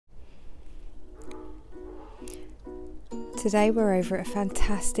Today we're over at a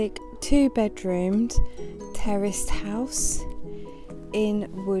fantastic 2-bedroomed terraced house in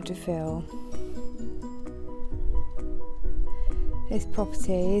Woodville. This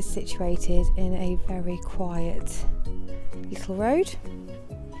property is situated in a very quiet little road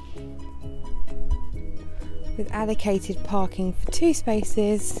with allocated parking for 2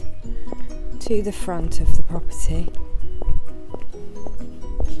 spaces to the front of the property.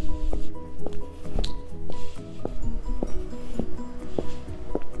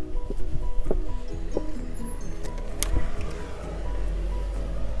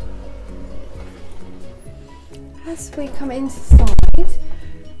 As we come inside,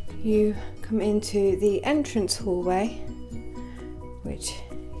 you come into the entrance hallway, which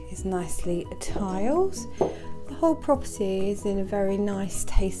is nicely tiled. The whole property is in a very nice,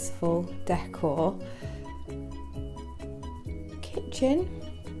 tasteful decor. Kitchen,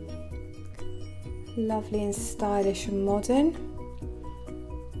 lovely and stylish and modern,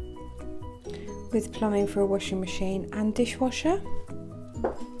 with plumbing for a washing machine and dishwasher.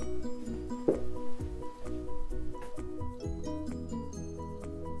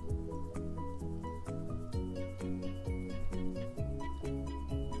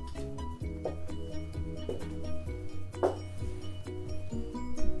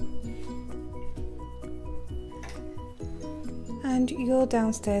 And your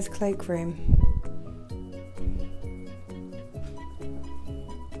downstairs cloakroom.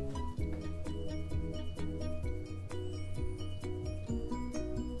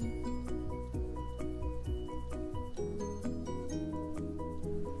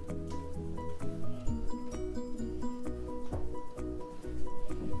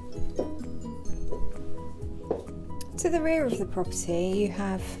 To the rear of the property you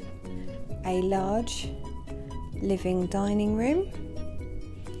have a large living dining room,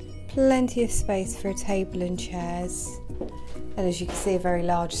 plenty of space for a table and chairs, and as you can see, a very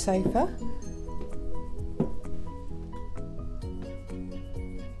large sofa.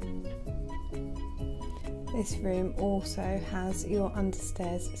 This room also has your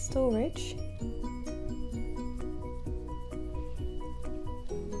understairs storage.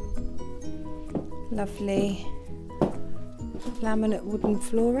 Lovely laminate wooden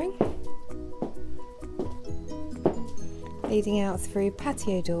flooring, leading out through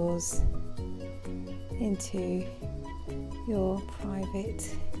patio doors into your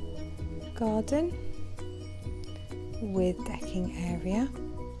private garden with decking area.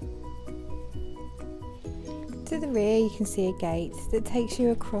 To the rear you can see a gate that takes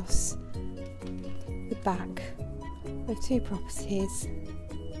you across the back of 2 properties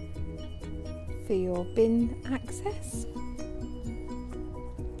for your bin access.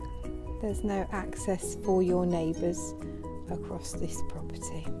 There's no access for your neighbours across this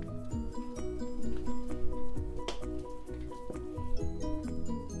property.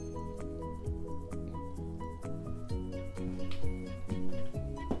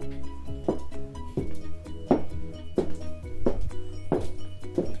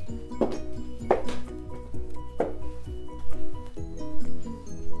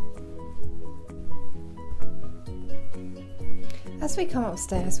 As we come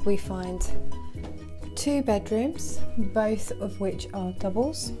upstairs, we find 2 bedrooms, both of which are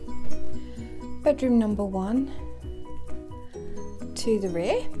doubles. Bedroom number 1 to the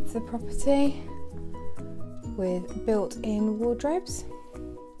rear of the property with built-in wardrobes.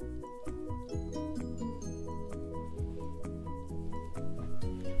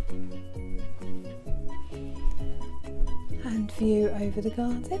 And view over the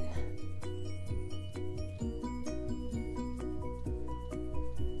garden.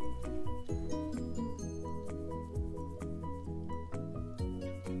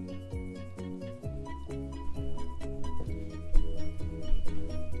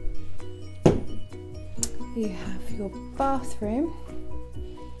 You have your bathroom,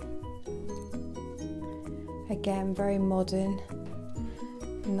 again very modern,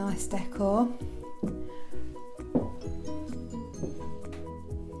 nice decor.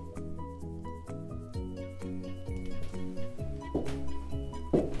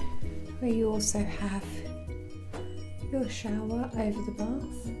 Where you also have your shower over the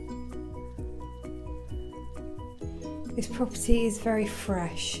bath. This property is very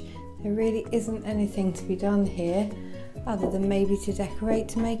fresh. There really isn't anything to be done here other than maybe to decorate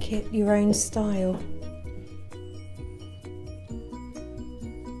to make it your own style.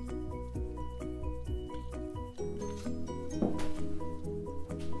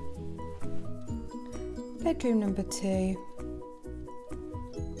 Bedroom number 2.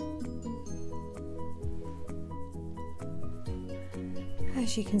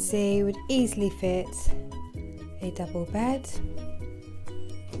 As you can see, would easily fit a double bed,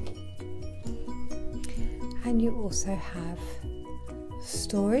 and you also have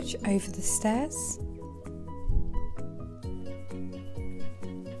storage over the stairs.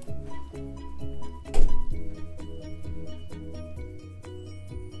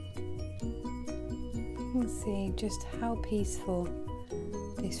 You can see just how peaceful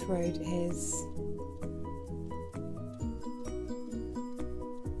this road is.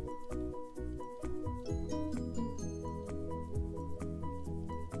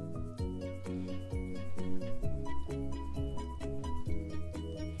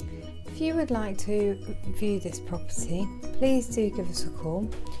 If you would like to view this property, please do give us a call.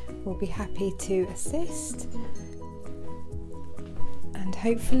 We'll be happy to assist, and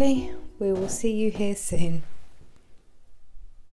hopefully we will see you here soon.